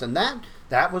difference, and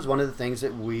that was one of the things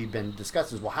that we've been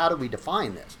discussing. Is well, how do we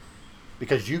define this?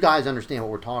 Because you guys understand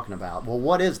what we're talking about. Well,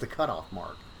 what is the cutoff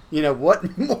mark?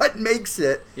 What makes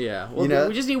it? Yeah. Well,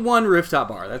 we just need one rooftop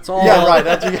bar. That's all. Yeah, right.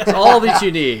 That's all that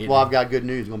you need. Well, I've got good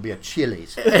news. It's going to be a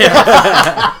Chili's.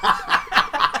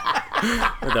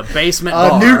 With a basement A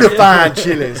bar. new defined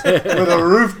Chili's with a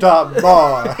rooftop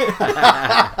bar.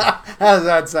 How does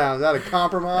that sound? Is that a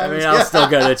compromise? I mean, I'll still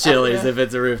go to Chili's if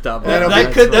it's a rooftop bar. That'll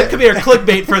That could be our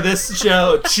clickbait for this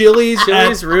show. Chili's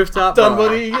Chili's at rooftop bar.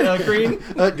 Dunwoody Green.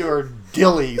 Or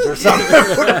Dilly's or something.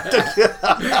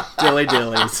 Dilly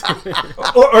Dillies.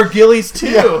 or Gillies too.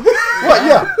 Well,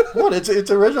 yeah. What? It's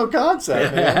original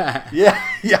concept, man. Yeah,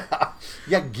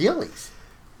 Gillies.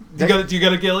 Do you go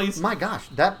to Gillies? My gosh,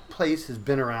 that place has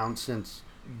been around since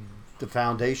the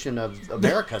foundation of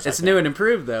America. It's new and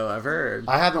improved, though, I've heard.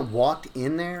 I haven't walked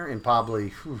in there in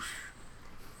probably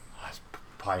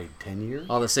 10 years.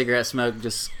 All the cigarette smoke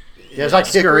just Yeah, it's like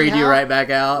Hickory scurried you House. right back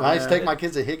out. I used to take my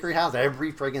kids to Hickory House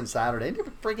every friggin' Saturday. They're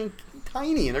friggin'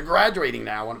 tiny and they're graduating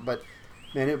now. But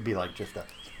man, it would be like just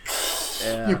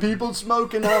you people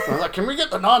smoking up. And I'm like, can we get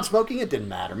the non-smoking? It didn't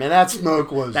matter, man. That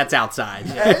smoke was That's outside.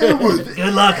 it was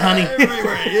Good luck, honey.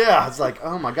 everywhere. Yeah, it's like,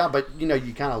 oh my god. But you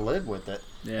kind of live with it.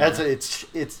 Yeah.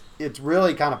 It's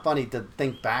really kind of funny to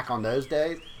think back on those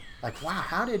days. Like, wow,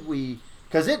 how did we?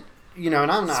 Because it. And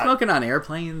I'm not Smoking on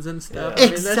airplanes and stuff. I mean,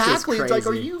 that's just exactly. It's like,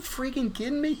 are crazy. you freaking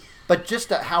kidding me? But just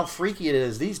how freaky it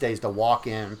is these days to walk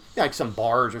in, like some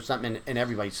bars or something, and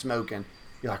everybody's smoking.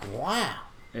 You're like, wow.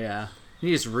 Yeah.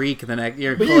 You just reek the neck.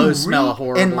 Your But clothes you smell reek,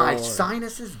 horrible. and my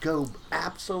sinuses go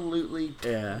absolutely,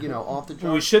 Yeah. off the We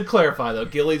charts. should clarify though,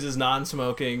 Gillies is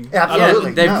non-smoking. Absolutely.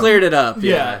 Yeah, they've No. cleared it up.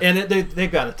 Yeah, Yeah. and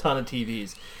they've got a ton of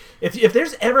TVs. If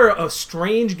there's ever a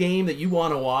strange game that you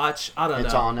want to watch, I don't know.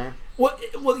 It's on there. Well,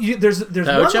 there's The one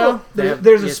Ocho? little- They have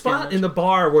there's a ESPN spot Ocho? in the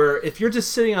bar where if you're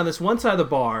just sitting on this one side of the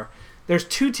bar, there's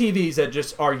two TVs that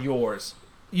just are yours.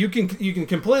 You can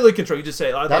completely control. You just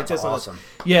say, "I like That's this." awesome.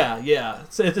 Yeah.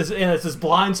 So it's this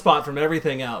blind spot from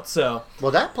everything else. So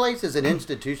Well, that place is an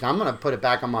institution. I'm going to put it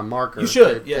back on my marker. You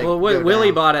should, to yeah. Well, go Willie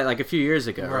down. bought it like a few years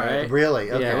ago, Right. right?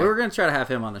 Really? Okay. Yeah, we were going to try to have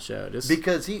him on the show. Just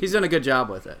Because he's done a good job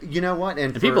with it. You know what?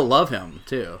 And people love him,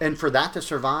 too. And for that to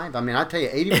survive, I mean, I tell you,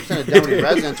 80% of Dunwoody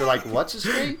residents are like, "What's the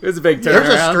street? It was a big turnaround.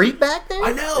 There's a street back there."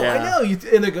 I know. Yeah.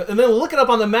 And then look it up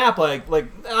on the map. Like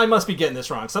I must be getting this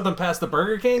wrong. Something past the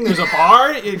Burger King. There's a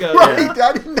bar. You go. Right?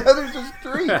 I didn't know there's a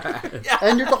street.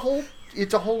 And there's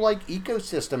it's a whole like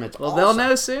ecosystem. It's Well, awesome. they'll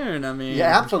know soon. I mean,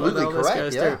 Yeah, absolutely when all this correct,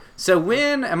 goes yeah. through. So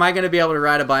when am I going to be able to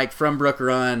ride a bike from Brook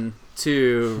Run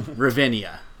to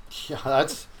Ravinia? Yeah,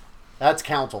 that's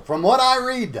counsel. From what I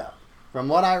read, though,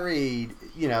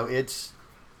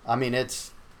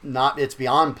 it's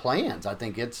beyond plans. I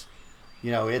think it's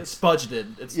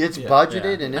budgeted. It's yeah.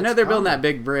 budgeted, and I it's know they're building coming. that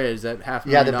big bridge, that $500,000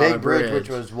 Yeah, the big bridge, bridge, which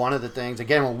was one of the things.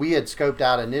 Again, when we had scoped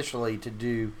out initially to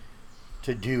do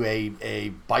a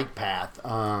bike path,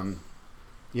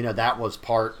 that was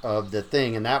part of the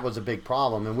thing, and that was a big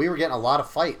problem. And we were getting a lot of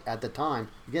fight at the time.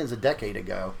 Again, it's a decade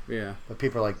ago. Yeah. But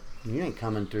people are like, "You ain't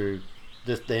coming through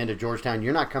the end of Georgetown.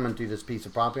 You're not coming through this piece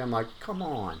of property." I'm like, "Come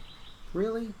on,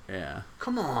 really? Yeah.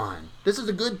 Come on. This is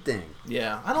a good thing."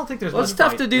 Yeah. I don't think there's. Well, it's much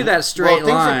tough fight. to do that straight Things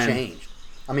line. have changed.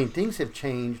 I mean, things have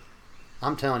changed.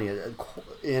 I'm telling you,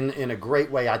 in a great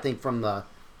way. I think from the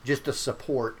just the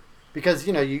support. Because,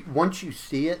 once you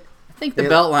see it, I think the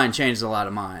Beltline changed a lot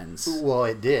of minds. well,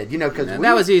 it did. Because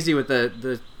that was easy with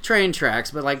the train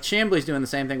tracks, but like Chambly's doing the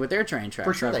same thing with their train tracks.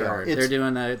 For sure they are. They're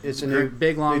doing It's a new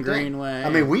big long new thing. greenway. I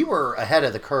mean, we were ahead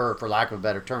of the curve, for lack of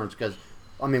better terms, because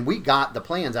we got the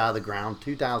plans out of the ground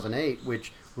 2008,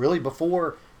 which really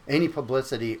before any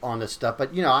publicity on this stuff.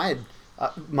 But I had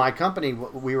my company.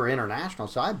 We were international,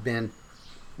 so I've been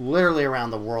literally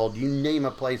around the world. You name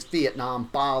a place: Vietnam,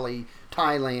 Bali,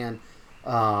 Thailand.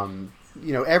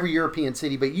 Every European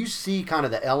city. But you see kind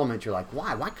of the element. You're like,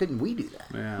 why? Why couldn't we do that?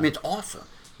 Yeah. It's awesome,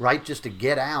 right? Just to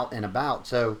get out and about.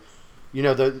 So,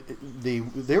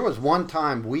 there was one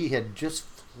time we had just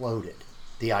floated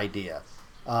the idea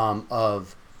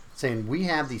of saying we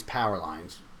have these power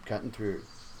lines cutting through.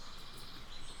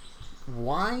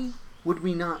 Why would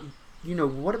we not?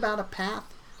 What about a path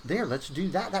there? Let's do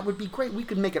that. That would be great. We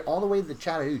could make it all the way to the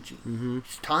Chattahoochee,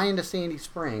 just tie into Sandy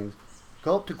Springs,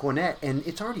 go up to Gwinnett, and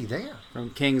it's already there. From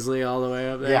Kingsley all the way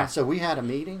up there. Yeah, so we had a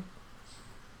meeting.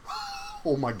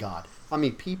 Oh my God.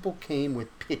 People came with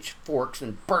pitchforks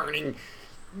and burning.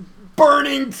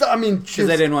 Because Because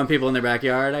they didn't want people in their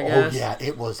backyard, I guess. Oh yeah,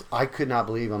 it was. I could not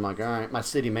believe. I'm like, all right, my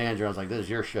city manager. I was like, "This is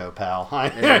your show, pal."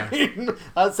 Yeah.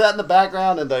 I sat in the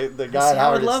background, and the guy. See,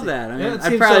 I would love that. Yeah, it I'd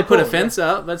seems probably so put a cool, fence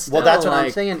up, but still, Well, that's what I'm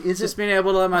like, saying. Is just it being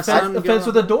able to let my son A go. fence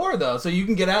with a door, though, so you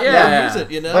can get out Yeah. and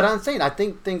use it. But I'm saying, I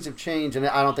think things have changed, and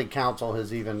I don't think council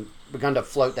has even begun to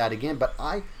float that again. But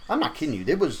I'm not kidding you.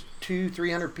 There was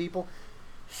 200-300 people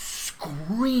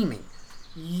screaming,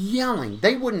 yelling.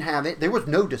 They wouldn't have it. There was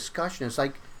no discussion. It's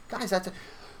like, guys,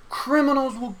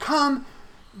 criminals will come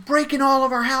breaking all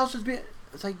of our houses.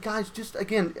 It's like, guys, just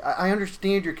again, I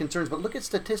understand your concerns, but look at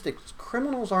statistics.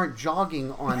 Criminals aren't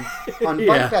jogging on Yeah.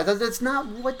 bike paths. That's not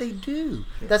what they do.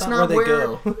 That's not where where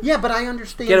they go. Yeah, but I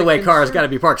understand. Getaway the cars concern. got to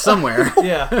be parked somewhere.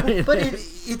 Yeah. But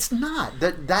it's not.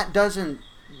 That doesn't.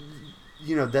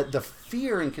 That the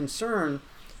fear and concern.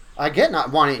 I get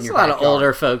not wanting it in There's your a lot backyard. of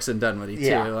older folks in Dunwoody too.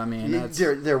 Yeah. I mean, that's,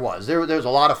 there was a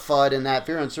lot of FUD in that,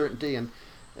 fear, uncertainty, and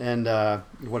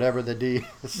whatever the D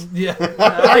is. Yeah.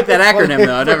 I like that acronym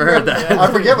though. I never heard that.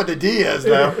 I forget what the D is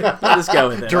though. I'll just go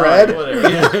with it. Dread. Whatever.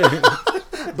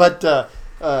 Yeah.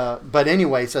 But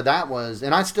anyway, so that was,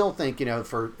 and I still think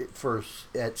for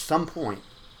at some point,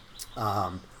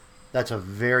 that's a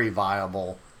very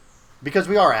viable, because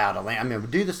we are out of land. We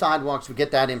do the sidewalks, we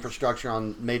get that infrastructure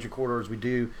on major corridors, we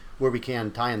do where we can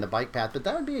tie in the bike path, but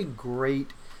that would be a great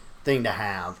thing to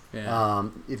have. Yeah.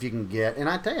 If you can get, and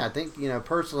I tell you, I think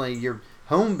personally, your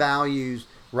home values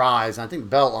rise. And I think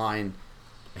Beltline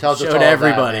tells us all Showed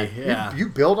everybody, that, man. yeah. You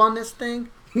build on this thing,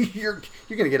 you're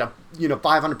going to get a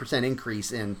 500%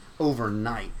 increase in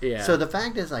overnight. Yeah. So the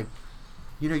fact is, like,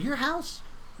 your house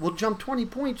will jump 20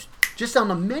 points just on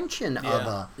the mention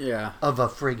Yeah. of a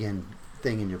friggin'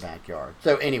 thing in your backyard.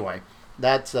 So anyway,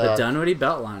 that's The Dunwoody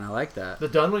Beltline. I like that. The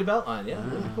Dunwoody Beltline, yeah,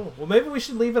 really cool. Well, maybe we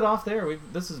should leave it off there.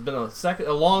 This has been a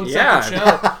long Yeah. second show.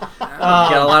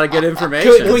 Got a lot of good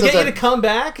information. Can we This get is you to come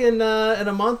back in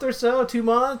a month or so, 2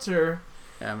 months, or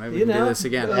Yeah, maybe we can do this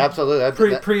again.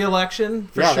 absolutely pre-election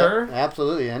for sure?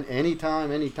 Absolutely, and anytime.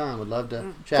 Would love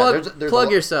to chat. Plug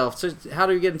a- yourself. So how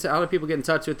do people get in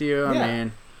touch with you? I Yeah.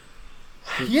 mean,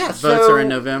 Yeah, votes so, are in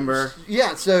November.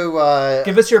 Yeah, so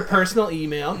Give us your personal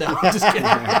email. No, I'm just kidding.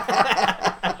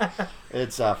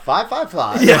 it's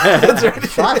 555. Yeah, that's right.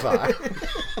 55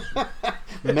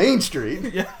 Main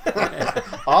Street.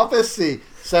 Office C.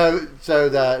 So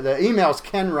the email's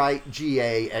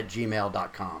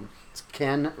kenwrightga@gmail.com. It's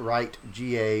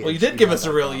kenwrightga. Well, you did give us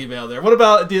a real email there. What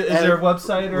about? Is there a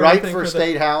website or anything for the-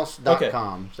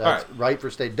 rightforstatehouse.com. So All it's right for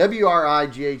state.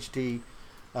 WRIGHT.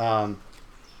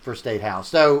 For State House.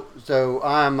 So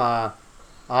I'm I've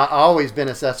always been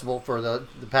accessible for the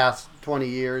past 20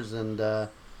 years, and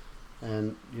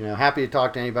happy to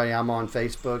talk to anybody. I'm on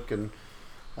Facebook and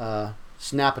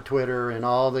Snap a Twitter and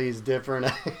all these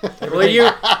different. Well,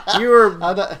 you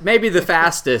were maybe the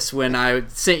fastest when I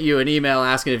sent you an email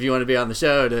asking if you want to be on the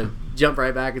show to jump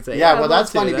right back and say, yeah, I'd well, love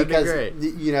that's to. funny That'd be because great.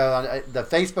 the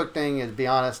Facebook thing, is, to be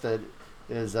honest,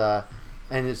 is and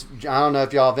it's, I don't know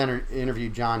if y'all have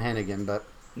interviewed John Hennigan, but.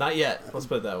 Not yet. Let's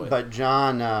put it that way. But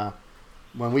John,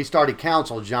 when we started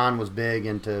council, John was big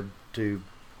into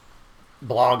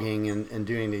blogging and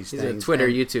doing these He's things. a Twitter,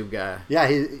 And, YouTube guy. yeah,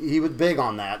 he was big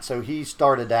on that. So he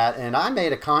started that, and I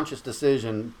made a conscious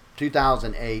decision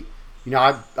 2008.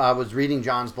 I was reading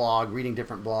John's blog, reading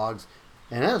different blogs,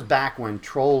 and that was back when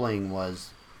trolling was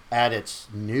at its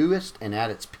newest and at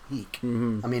its peak.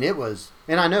 Mm-hmm. It was,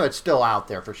 and I know it's still out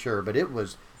there for sure, but it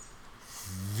was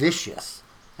vicious.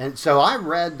 And so I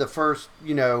read the first,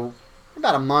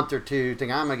 about a month or two,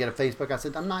 thinking I'm going to get a Facebook. I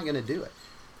said, I'm not going to do it.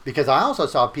 Because I also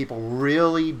saw people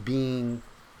really being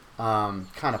kind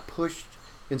of pushed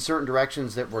in certain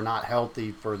directions that were not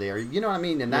healthy for their, you know what I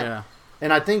mean? And that,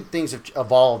 and I think things have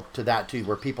evolved to that too,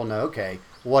 where people know, okay,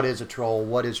 what is a troll,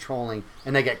 what is trolling,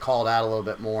 and they get called out a little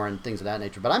bit more and things of that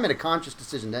nature. But I made a conscious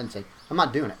decision then to say, I'm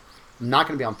not doing it. I'm not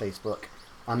going to be on Facebook.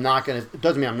 I'm not going to, it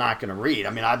doesn't mean I'm not going to read. I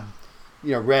mean, I've,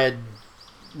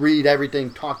 read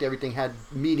everything, talked to everything, had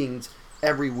meetings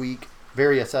every week,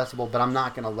 very accessible, but I'm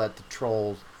not going to let the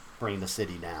trolls bring the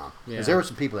city down. Because there were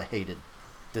some people that hated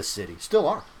this city, still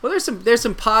are. Well, there's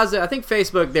some positive. I think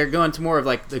Facebook, they're going to more of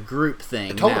like the group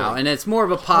thing now, and it's more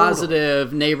of a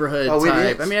positive neighborhood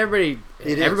type. I mean,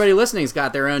 everybody listening's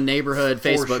got their own neighborhood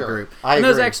Facebook group, and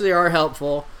those actually are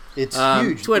helpful. It's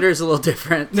huge. Twitter's a little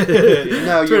different. No,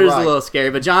 Twitter's you're right. a little scary,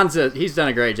 but he's done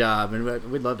a great job,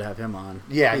 and we'd love to have him on.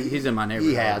 Yeah, he's in my neighborhood.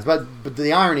 He has, but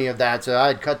the irony of that, so I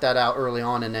had cut that out early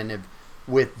on, and then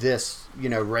with this,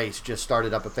 race, just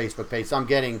started up a Facebook page. So I'm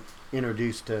getting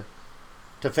introduced to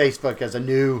Facebook as a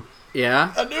new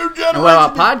generation. Well,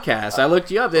 a podcast. I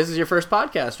looked you up. This is your first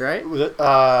podcast, right?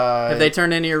 Have they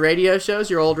turned into your radio shows,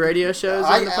 your old radio shows?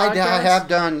 I have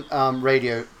done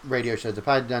radio shows. If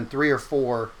I had done 3 or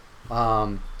 4,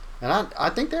 and I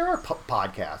think there are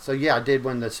podcasts. So yeah, I did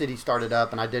when the city started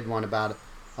up, and I did one about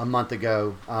a month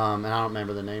ago, and I don't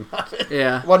remember the name of it.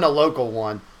 Yeah, it wasn't a local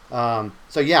one.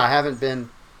 So yeah, I haven't been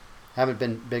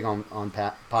big on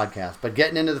podcasts, but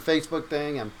getting into the Facebook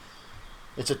thing,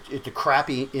 it's a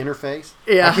crappy interface.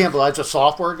 Yeah, I can't believe it's a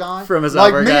software guy from a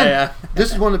software guy. Yeah,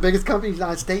 this is one of the biggest companies in the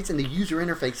United States, and the user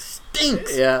interface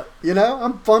stinks. Yeah,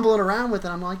 I'm fumbling around with it.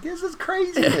 I'm like, this is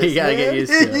crazy. You gotta get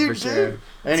used to it for sure.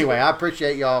 Anyway, I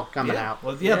appreciate y'all coming out.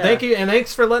 Well, thank you, and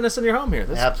thanks for letting us in your home here.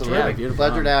 Absolutely, beautiful.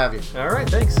 Pleasure to have you. All right,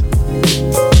 thanks.